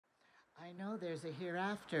I know there's a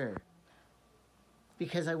hereafter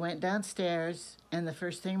because I went downstairs and the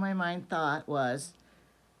first thing my mind thought was,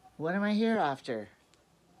 what am I hereafter?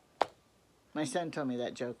 My son told me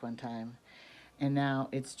that joke one time, and now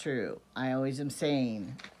it's true. I always am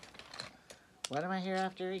saying, what am I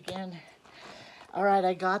hereafter again? All right,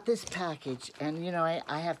 I got this package, and you know,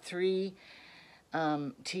 I have three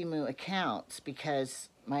Temu accounts because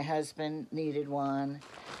my husband needed one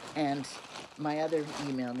and my other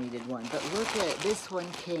email needed one. But look at this one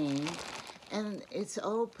came and it's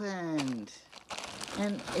opened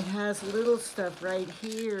and it has little stuff right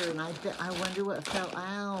here, and I wonder what fell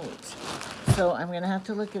out. So I'm gonna have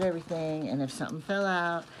to look at everything, and if something fell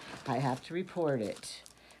out, I have to report it.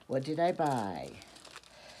 What did I buy?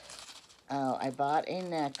 Oh, I bought a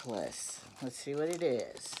necklace. Let's see what it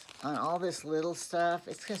is. On all this little stuff,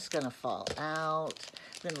 it's just gonna fall out.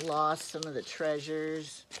 Then lost some of the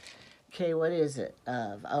treasures. Okay, what is it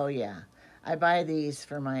of? Oh yeah, I buy these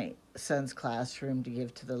for my son's classroom to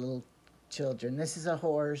give to the little children. This is a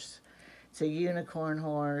horse. It's a unicorn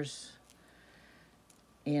horse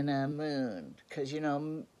in a moon, because you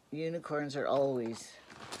know unicorns are always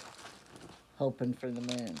hoping for the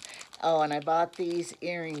moon. Oh, and I bought these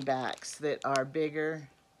earring backs that are bigger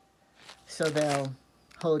so they'll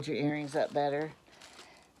hold your earrings up better.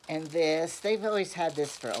 And this, they've always had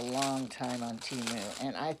this for a long time on Temu,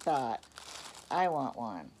 and I thought, I want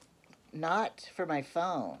one. Not for my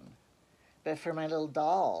phone, but for my little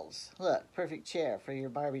dolls. Look, perfect chair for your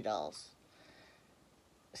Barbie dolls.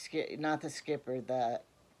 Not the Skipper, the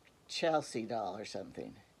Chelsea doll or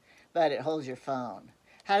something. But it holds your phone.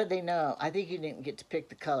 How did they know? I think you didn't get to pick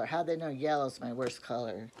the color. How did they know yellow's my worst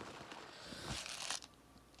color?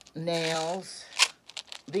 Nails.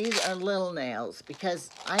 These are little nails because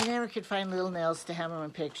I never could find little nails to have them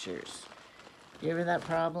in pictures. You ever that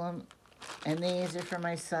problem? And these are for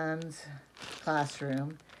my son's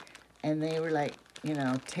classroom. And they were like, you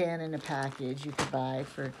know, 10 in a package you could buy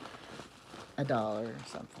for $1 or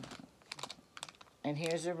something. And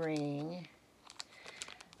here's a ring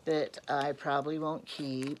that I probably won't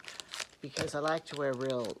keep because I like to wear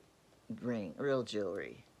real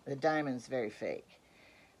jewelry. The diamond's very fake.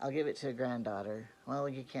 I'll give it to a granddaughter. Well,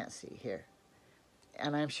 you can't see here.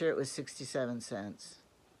 And I'm sure it was 67 cents.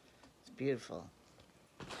 It's beautiful.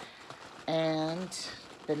 And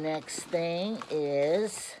the next thing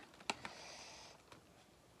is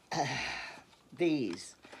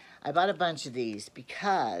these. I bought a bunch of these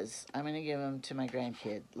because I'm going to give them to my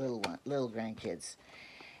little grandkids.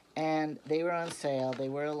 And they were on sale. They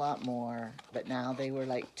were a lot more, but now they were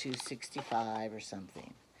like $2.65 or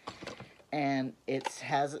something. And it's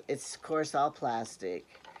of course all plastic,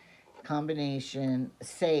 combination,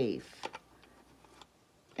 safe.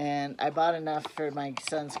 And I bought enough for my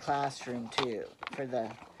son's classroom too, for the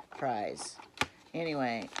prize.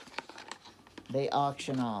 Anyway, they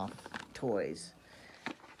auction off toys.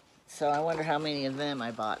 So I wonder how many of them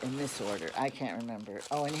I bought in this order. I can't remember.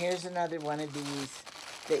 Oh, and here's another one of these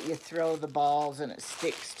that you throw the balls and it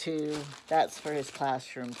sticks to. That's for his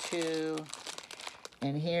classroom too.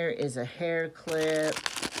 And here is a hair clip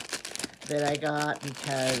that I got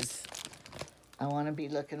because I want to be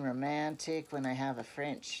looking romantic when I have a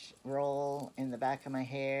French roll in the back of my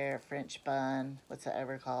hair, a French bun. What's that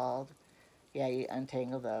ever called? Yeah, you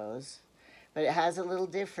untangle those. But it has a little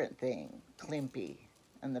different thing, climpy,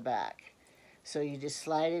 in the back. So you just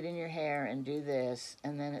slide it in your hair and do this,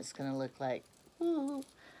 and then it's going to look like, ooh,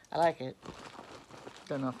 I like it.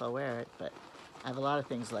 Don't know if I'll wear it, but I have a lot of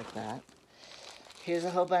things like that. Here's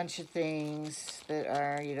a whole bunch of things that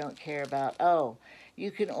are you don't care about. Oh,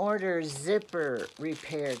 you can order zipper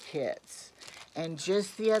repair kits. And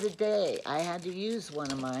just the other day, I had to use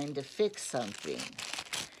one of mine to fix something.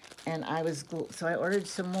 And so I ordered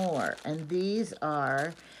some more. And these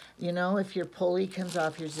are, you know, if your pulley comes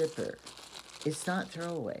off your zipper, it's not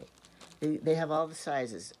throwaway. They have all the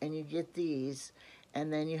sizes. And you get these,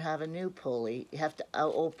 and then you have a new pulley. You have to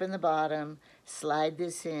open the bottom, slide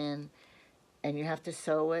this in, and you have to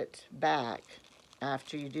sew it back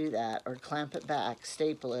after you do that, or clamp it back,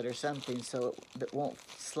 staple it or something so it won't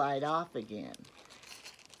slide off again.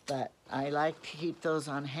 But I like to keep those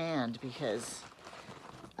on hand because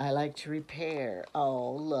I like to repair.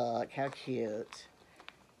 Oh, look, how cute.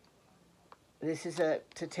 This is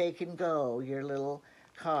to take and go, your little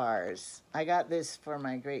cars. I got this for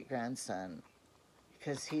my great-grandson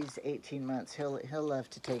because he's 18 months. He'll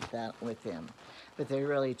love to take that with him. But they're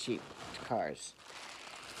really cheap cars.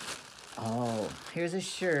 Oh, here's a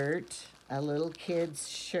shirt, a little kid's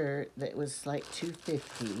shirt that was like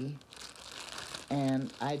 $2.50.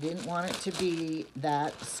 And I didn't want it to be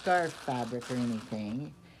that scarf fabric or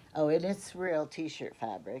anything. Oh, and it's real t-shirt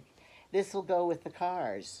fabric. This will go with the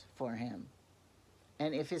cars for him.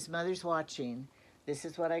 And if his mother's watching, this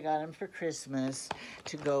is what I got him for Christmas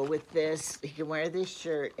to go with this. He can wear this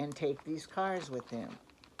shirt and take these cars with him.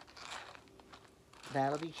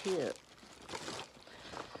 That'll be cute.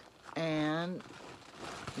 And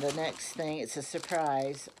the next thing, it's a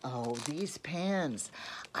surprise. Oh, these pens.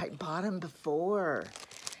 I bought them before.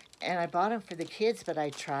 And I bought them for the kids, but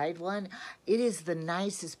I tried one. It is the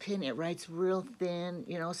nicest pen. It writes real thin.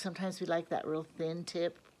 You know, sometimes we like that real thin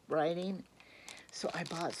tip writing. So I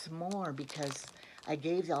bought some more because I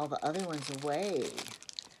gave all the other ones away.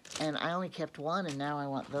 And I only kept one, and now I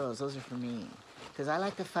want those. Those are for me. Because I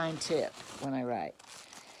like a fine tip when I write.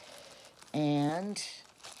 And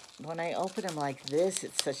when I open them like this,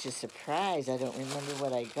 it's such a surprise. I don't remember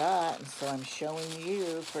what I got, and so I'm showing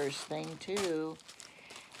you first thing too.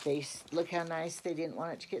 They look how nice. They didn't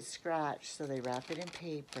want it to get scratched, so they wrap it in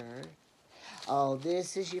paper. Oh,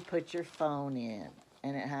 this is you put your phone in,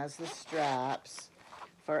 and it has the straps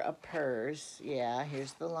for a purse. Yeah,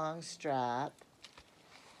 here's the long strap,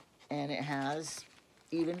 and it has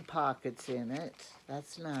even pockets in it.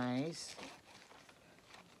 That's nice.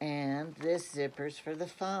 And this zipper's for the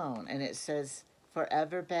phone, and it says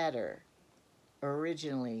Forever Better,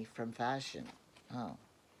 originally from Fashion. Oh.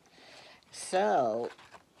 So,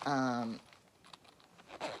 I'll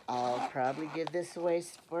probably give this away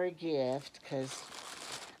for a gift because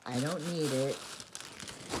I don't need it.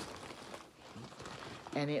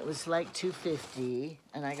 And it was like $2.50,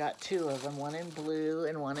 and I got two of them, one in blue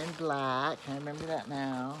and one in black. I remember that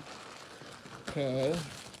now. Okay.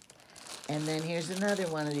 And then here's another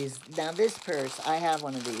one of these. Now this purse, I have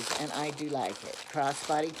one of these, and I do like it.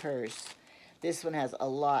 Crossbody purse. This one has a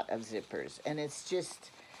lot of zippers, and it's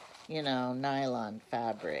just, you know, nylon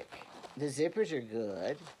fabric. The zippers are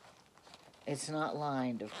good. It's not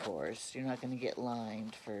lined, of course. You're not going to get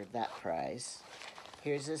lined for that price.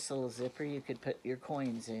 Here's this little zipper you could put your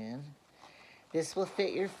coins in. This will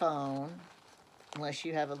fit your phone, unless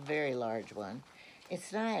you have a very large one.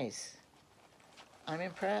 It's nice. I'm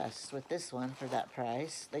impressed with this one for that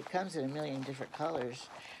price. It comes in a million different colors.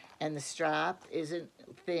 And the strap isn't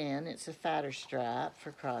thin. It's a fatter strap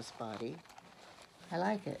for crossbody. I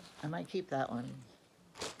like it. I might keep that one.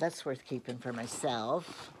 That's worth keeping for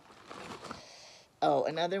myself. Oh,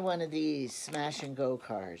 another one of these smash and go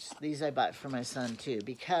cars. These I bought for my son too,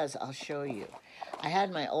 because I'll show you. I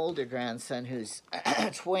had my older grandson who's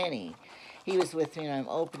 20. He was with me when I'm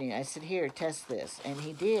opening. I said, here, test this. And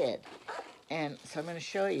he did. And so I'm going to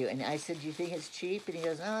show you. And I said, do you think it's cheap? And he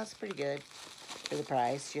goes, oh, it's pretty good for the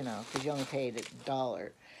price, you know, because you only paid $1.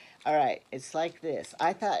 All right, it's like this.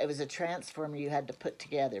 I thought it was a transformer you had to put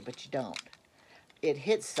together, but you don't. It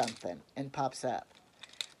hits something and pops up.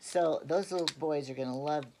 So those little boys are going to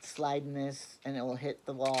love sliding this, and it will hit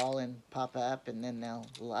the wall and pop up, and then they'll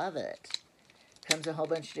love it. Comes in a whole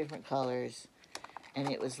bunch of different colors,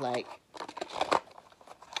 and it was like,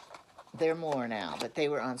 they're more now, but they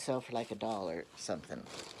were on sale for like $1 something.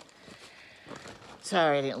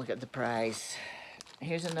 Sorry, I didn't look at the price.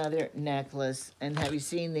 Here's another necklace, and have you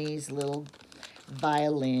seen these little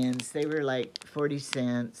violins? They were like 40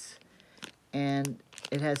 cents, and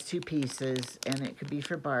it has two pieces, and it could be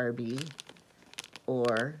for Barbie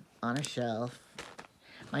or on a shelf.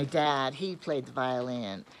 My dad, he played the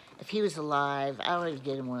violin. If he was alive, I would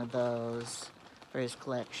get him one of those for his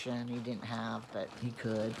collection. He didn't have, but he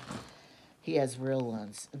could. He has real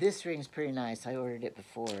ones. This ring's pretty nice. I ordered it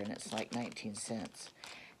before, and it's like 19 cents.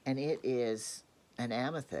 And it is an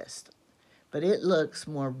amethyst, but it looks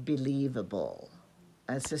more believable.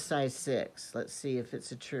 It's a size 6. Let's see if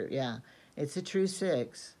it's a true, yeah, it's a true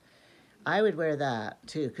 6. I would wear that,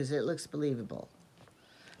 too, because it looks believable.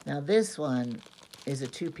 Now, this one is a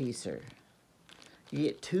 2-piecer. You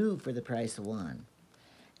get 2 for the price of 1.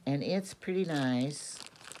 And it's pretty nice.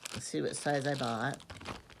 Let's see what size I bought.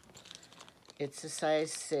 It's a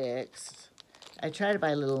size 6. I try to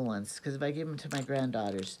buy little ones, because if I give them to my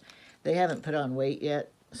granddaughters, they haven't put on weight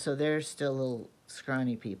yet, so they're still little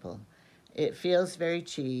scrawny people. It feels very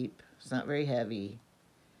cheap. It's not very heavy.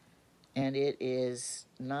 And it is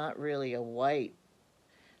not really a white.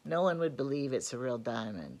 No one would believe it's a real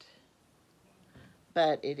diamond.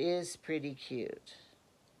 But it is pretty cute.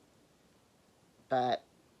 But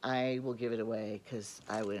I will give it away because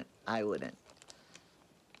I wouldn't.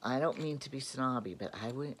 I don't mean to be snobby, but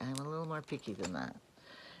I'm a little more picky than that.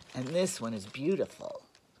 And this one is beautiful.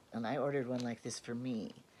 And I ordered one like this for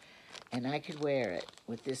me. And I could wear it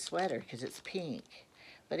with this sweater because it's pink.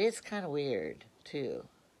 But it's kind of weird, too.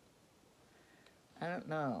 I don't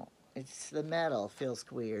know. It's the metal feels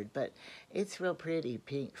weird, but it's real pretty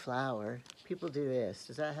pink flower. People do this.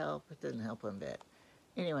 Does that help? It doesn't help one bit.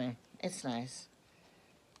 Anyway, it's nice.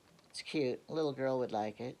 It's cute. A little girl would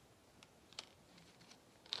like it.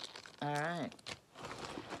 All right.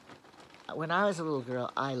 When I was a little girl,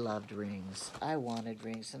 I loved rings. I wanted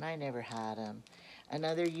rings, and I never had them.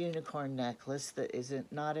 Another unicorn necklace that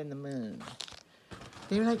isn't not in the moon.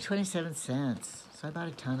 They were like 27 cents, so I bought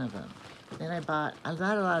a ton of them. Then I got a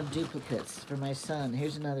lot of duplicates for my son.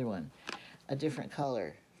 Here's another one, a different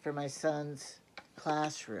color for my son's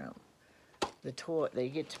classroom. They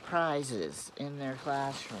get prizes in their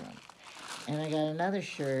classroom. And I got another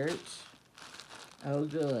shirt. Oh,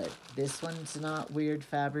 good. This one's not weird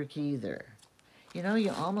fabric either. You know,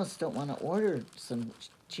 you almost don't want to order some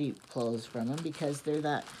cheap clothes from them because they're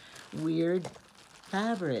that weird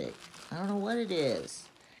fabric. I don't know what it is.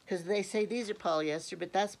 Because they say these are polyester,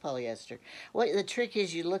 but that's polyester. What the trick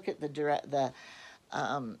is, you look at the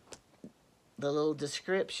little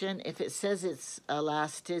description. If it says it's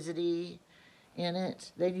elasticity in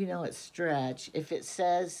it, then you know it's stretch. If it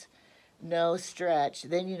says no stretch,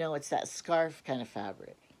 then you know it's that scarf kind of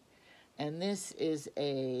fabric. And this is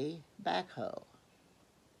a backhoe.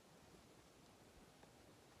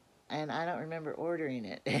 And I don't remember ordering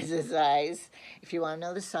it as a size. If you want to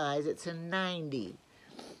know the size, it's a 90.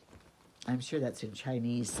 I'm sure that's in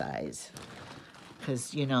Chinese size.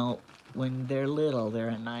 Because, you know, when they're little, they're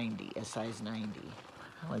a 90, a size 90.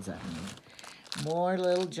 What does that mean? More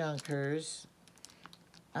little junkers.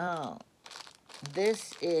 Oh,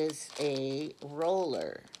 this is a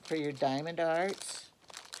roller for your diamond arts.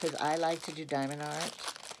 Because I like to do diamond art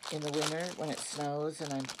in the winter when it snows.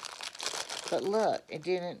 But look, it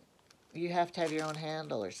didn't. You have to have your own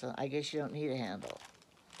handle or something. I guess you don't need a handle.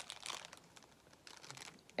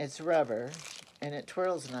 It's rubber, and it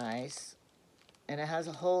twirls nice, and it has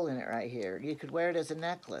a hole in it right here. You could wear it as a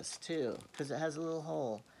necklace, too, because it has a little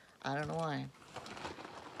hole. I don't know why.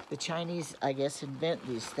 The Chinese, I guess, invent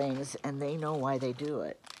these things, and they know why they do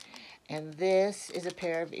it. And this is a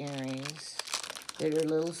pair of earrings that are a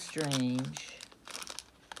little strange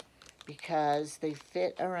because they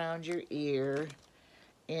fit around your ear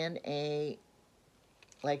in a,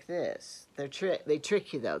 like this. They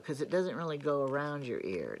trick you, though, because it doesn't really go around your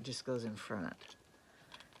ear. It just goes in front.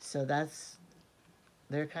 So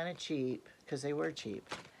they're kind of cheap, because they were cheap.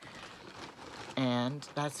 And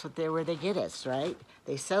that's where they get us, right?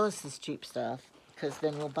 They sell us this cheap stuff, because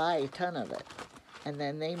then we'll buy a ton of it. And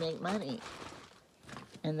then they make money.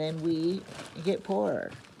 And then we get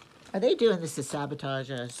poorer. Are they doing this to sabotage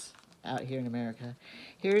us out here in America?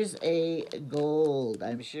 Here's a gold.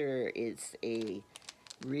 I'm sure it's a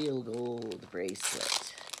real gold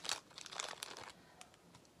bracelet.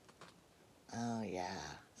 Oh, yeah.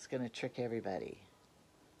 It's going to trick everybody.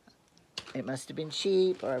 It must have been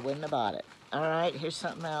cheap, or I wouldn't have bought it. All right, here's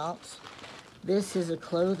something else. This is a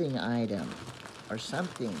clothing item, or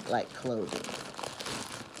something like clothing.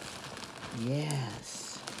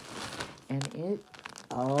 Yes. And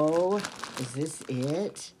oh, is this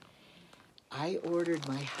it? I ordered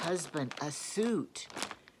my husband a suit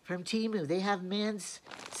from Temu. They have men's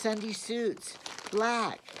Sunday suits,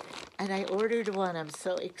 black. And I ordered one. I'm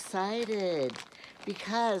so excited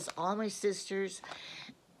because all my sisters'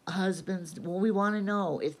 husbands, well, we want to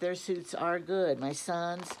know if their suits are good. My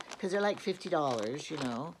son's, because they're like $50, you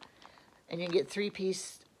know. And you can get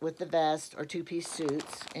 3-piece with the vest or 2-piece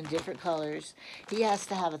suits in different colors. He has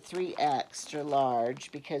to have a 3 extra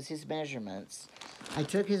large because his measurements. I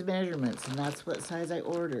took his measurements, and that's what size I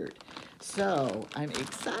ordered. So I'm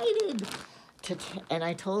excited. And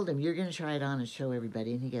I told him, you're going to try it on and show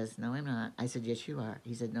everybody. And he goes, no, I'm not. I said, yes, you are.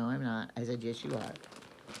 He said, no, I'm not. I said, yes, you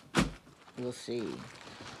are. We'll see.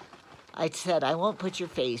 I said, I won't put your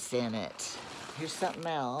face in it. Here's something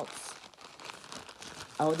else.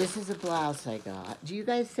 Oh, this is a blouse I got. Do you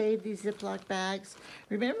guys save these Ziploc bags?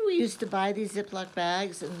 Remember we used to buy these Ziploc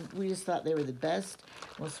bags and we just thought they were the best,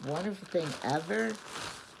 most wonderful thing ever?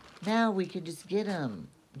 Now we can just get them.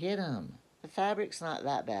 Get them. The fabric's not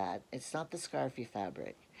that bad. It's not the scarfy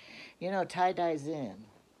fabric. You know, tie-dye's in.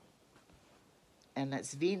 And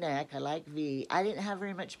that's V-neck. I like V. I didn't have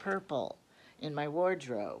very much purple in my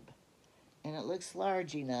wardrobe. And it looks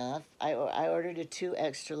large enough. I ordered a 2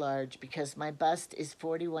 extra large because my bust is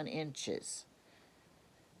 41 inches.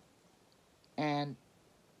 And,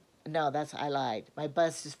 no, I lied. My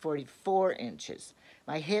bust is 44 inches.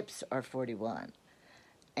 My hips are 41.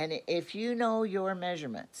 And if you know your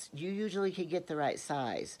measurements, you usually can get the right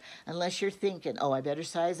size. Unless you're thinking, oh, I better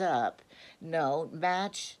size up. No,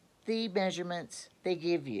 match the measurements they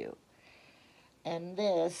give you. And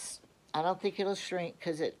this I don't think it'll shrink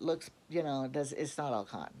because it looks, you know, it's not all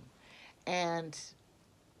cotton. And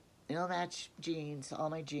it'll match jeans, all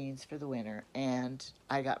my jeans for the winter. And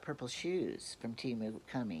I got purple shoes from Temu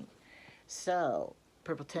coming. So,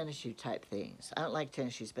 purple tennis shoe type things. I don't like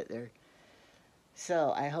tennis shoes, but they're...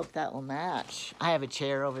 So, I hope that will match. I have a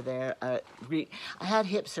chair over there. I had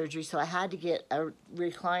hip surgery, so I had to get a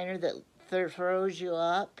recliner that throws you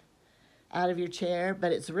up out of your chair,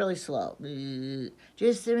 but it's really slow.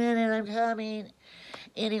 Just a minute, I'm coming.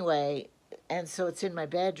 Anyway, and so it's in my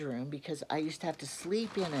bedroom because I used to have to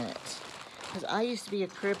sleep in it. Because I used to be a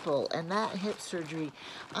cripple, and that hip surgery,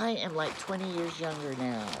 I am like 20 years younger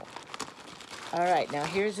now. All right, now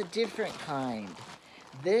here's a different kind.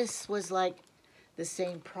 This was like the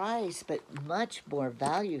same price, but much more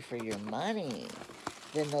value for your money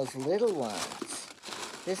than those little ones.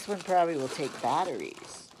 This one probably will take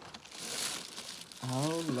batteries.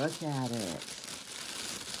 Oh, look at it.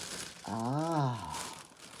 Ah,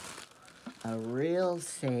 a real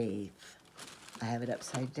safe. I have it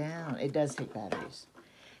upside down. It does take batteries.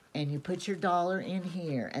 And you put your dollar in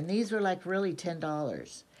here. And these were like really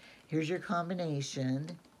 $10. Here's your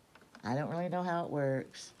combination. I don't really know how it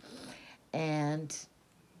works. And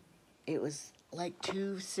it was like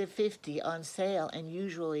 $2.50 on sale, and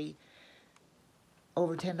usually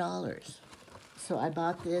over $10. So I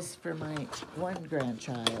bought this for my one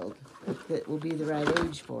grandchild that will be the right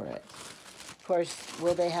age for it. Of course,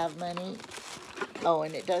 will they have money? Oh,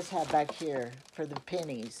 and it does have back here for the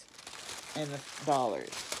pennies and the dollars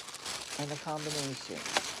and the combination.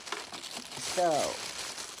 So,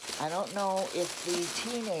 I don't know if the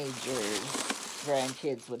teenagers,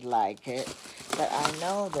 grandkids would like it, but I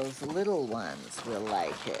know those little ones will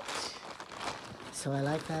like it. So I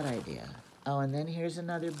like that idea. Oh, and then here's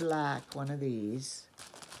another black one of these.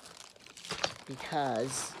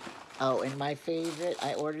 Because, oh, and my favorite,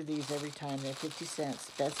 I order these every time. They're 50 cents,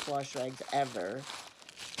 best wash rags ever.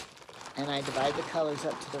 And I divide the colors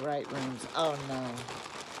up to the right rooms. Oh, no.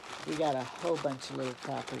 We got a whole bunch of little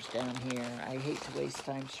crappers down here. I hate to waste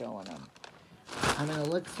time showing them. I'm going to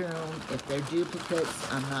look through them. If they're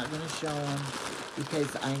duplicates, I'm not going to show them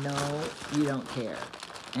because I know you don't care.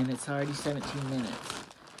 And it's already 17 minutes.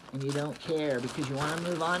 And you don't care because you want to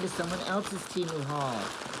move on to someone else's Temu haul.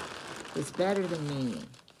 It's better than me.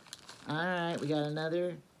 All right, we got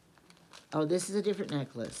another. Oh, this is a different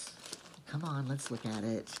necklace. Come on, let's look at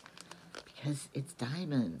it. Because it's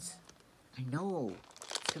diamonds. I know.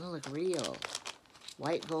 It's going to look real.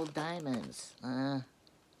 White gold diamonds.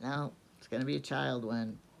 No, it's going to be a child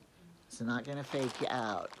one. It's not going to fake you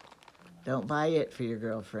out. Don't buy it for your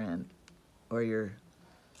girlfriend or your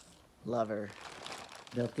lover.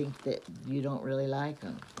 They'll think that you don't really like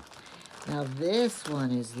them. Now this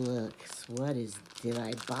one is, looks, did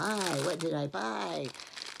I buy? What did I buy?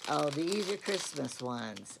 Oh, these are Christmas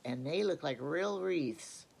ones, and they look like real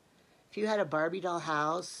wreaths. If you had a Barbie doll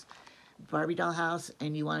house,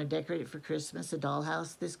 and you want to decorate it for Christmas, a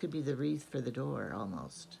dollhouse, this could be the wreath for the door,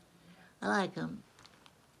 almost. I like them.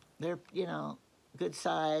 They're, you know, good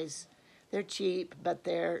size. They're cheap, but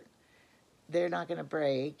they're not going to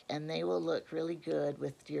break, and they will look really good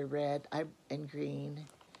with your red and green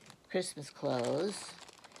Christmas clothes.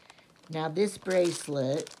 Now, this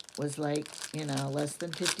bracelet was like, you know, less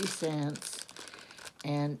than 50 cents,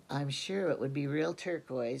 and I'm sure it would be real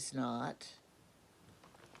turquoise, not.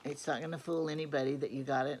 It's not going to fool anybody that you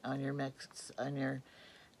got it on your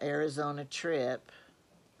Arizona trip.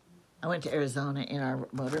 I went to Arizona in our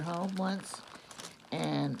motorhome once,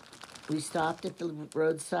 and we stopped at the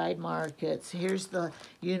roadside markets. Here's the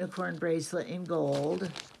unicorn bracelet in gold.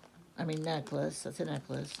 I mean necklace, that's a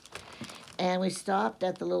necklace. And we stopped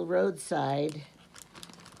at the little roadside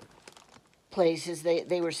places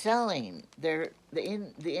they were selling. They're the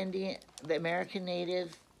Indian, the American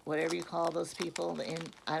Native, whatever you call those people.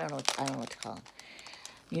 I don't know what to call them.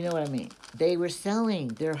 You know what I mean? They were selling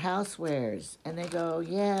their housewares, and they go,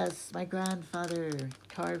 yes, my grandfather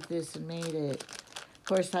carved this and made it. Of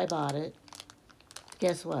course, I bought it.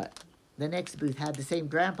 Guess what? The next booth had the same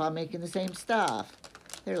grandpa making the same stuff.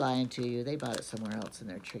 They're lying to you. They bought it somewhere else, and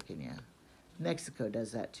they're tricking you. Mexico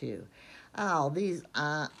does that too. Oh, these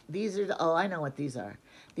are the, oh, I know what these are.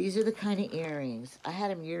 These are the kind of earrings. I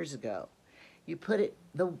had them years ago. You put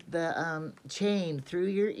the chain through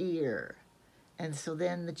your ear, and so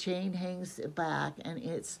then the chain hangs back, and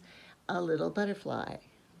it's a little butterfly.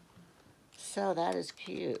 So that is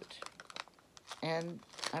cute. And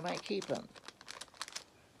I might keep them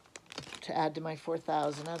to add to my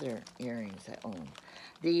 4,000 other earrings I own.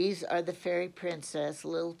 These are the Fairy Princess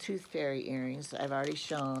little tooth fairy earrings I've already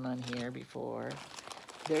shown on here before.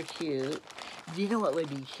 They're cute. You know what would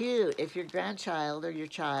be cute? If your grandchild or your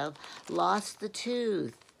child lost the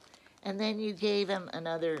tooth, and then you gave them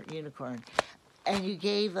another unicorn, and you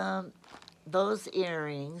gave them those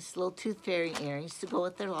earrings, little tooth fairy earrings, to go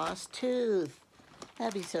with their lost tooth.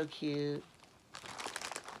 That'd be so cute.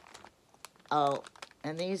 Oh,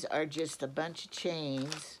 and these are just a bunch of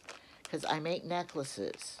chains, because I make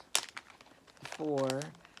necklaces for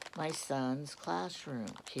my son's classroom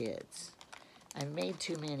kids. I've made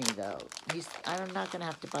too many, though. I'm not going to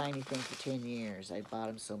have to buy anything for 10 years. I bought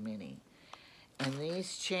him so many. And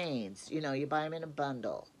these chains, you know, you buy them in a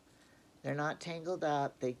bundle. They're not tangled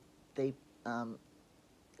up. They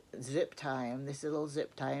zip tie them. This little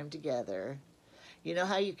zip tie them together. You know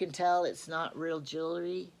how you can tell it's not real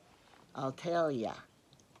jewelry? I'll tell ya.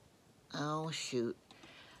 Oh, shoot.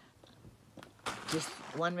 Just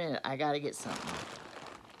 1 minute. I got to get something.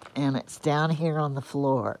 And it's down here on the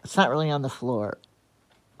floor. It's not really on the floor.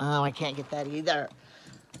 Oh, I can't get that either.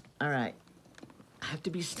 All right. I have to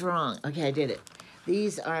be strong. Okay, I did it.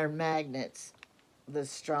 These are magnets. The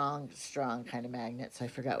strong kind of magnets. I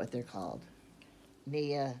forgot what they're called.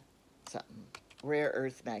 Nia something. Rare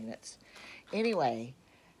earth magnets. Anyway,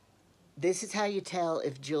 this is how you tell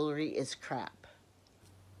if jewelry is crap.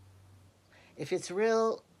 If it's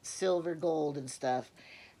real silver, gold, and stuff,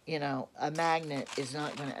 you know, a magnet is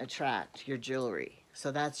not going to attract your jewelry.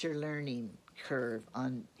 So that's your learning curve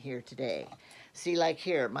on here today. See, like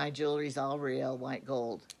here, my jewelry's all real, white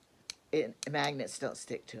gold. Magnets don't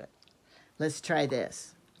stick to it. Let's try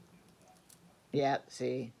this. Yep,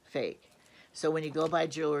 see, fake. So when you go buy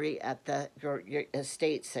jewelry at your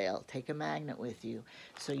estate sale, take a magnet with you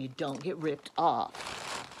so you don't get ripped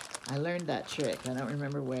off. I learned that trick. I don't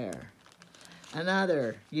remember where.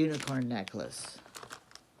 Another unicorn necklace.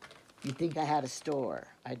 You'd think I had a store.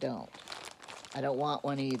 I don't. I don't want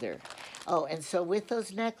one either. Oh, and so with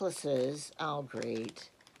those necklaces, oh, great.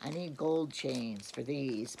 I need gold chains for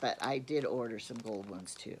these, but I did order some gold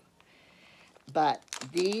ones too. But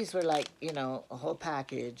these were like, you know, a whole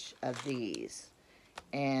package of these.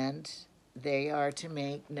 And they are to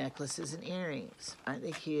make necklaces and earrings. Aren't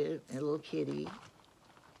they cute? A little kitty.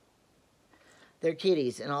 They're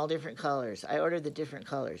kitties in all different colors. I ordered the different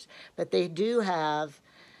colors. But they do have...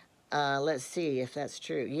 let's see if that's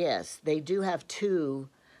true. Yes, they do have 2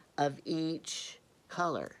 of each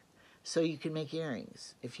color. So you can make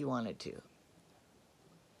earrings if you wanted to.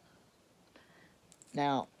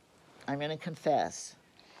 Now, I'm going to confess,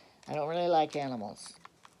 I don't really like animals.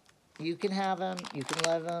 You can have them, you can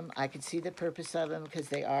love them. I can see the purpose of them because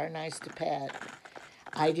they are nice to pet.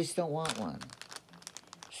 I just don't want one.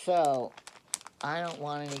 So, I don't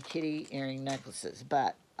want any kitty earring necklaces,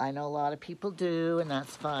 but I know a lot of people do, and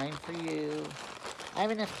that's fine for you. I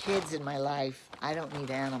have enough kids in my life. I don't need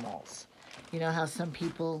animals. You know how some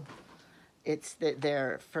people, it's that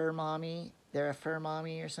they're fur mommy. They're a fur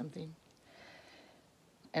mommy or something.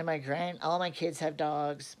 And all my kids have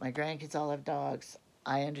dogs. My grandkids all have dogs.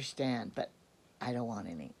 I understand, but I don't want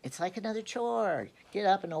any. It's like another chore. Get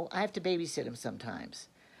up and I have to babysit them sometimes.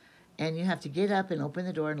 And you have to get up and open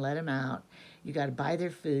the door and let them out. You got to buy their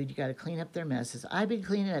food. You got to clean up their messes. I've been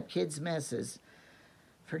cleaning up kids' messes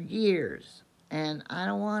for years, and I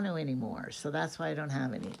don't want to anymore. So that's why I don't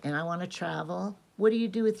have any. And I want to travel. What do you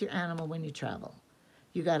do with your animal when you travel?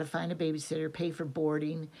 You got to find a babysitter, pay for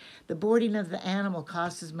boarding. The boarding of the animal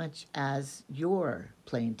costs as much as your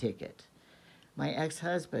plane ticket. My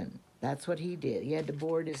ex-husband, that's what he did. He had to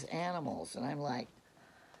board his animals, and I'm like,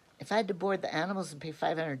 if I had to board the animals and pay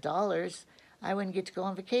 $500, I wouldn't get to go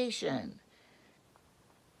on vacation.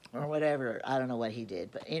 Or whatever. I don't know what he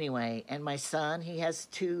did. But anyway, and my son, he has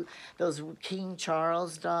 2, those King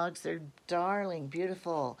Charles dogs. They're darling,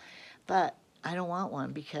 beautiful. But I don't want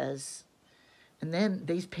one because... And then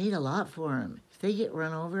they paid a lot for them. If they get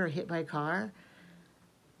run over or hit by a car,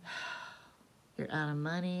 you're out of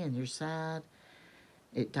money and you're sad.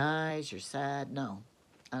 It dies, you're sad. No,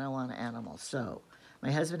 I don't want an animal. So,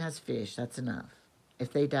 my husband has fish. That's enough.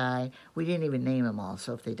 If they die, we didn't even name them all,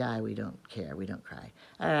 so if they die, we don't care. We don't cry.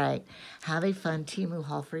 All right, have a fun Temu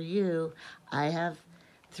haul for you. I have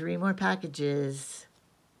 3 more packages,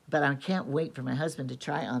 but I can't wait for my husband to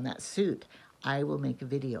try on that suit. I will make a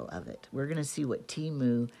video of it. We're going to see what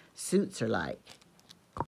Temu suits are like.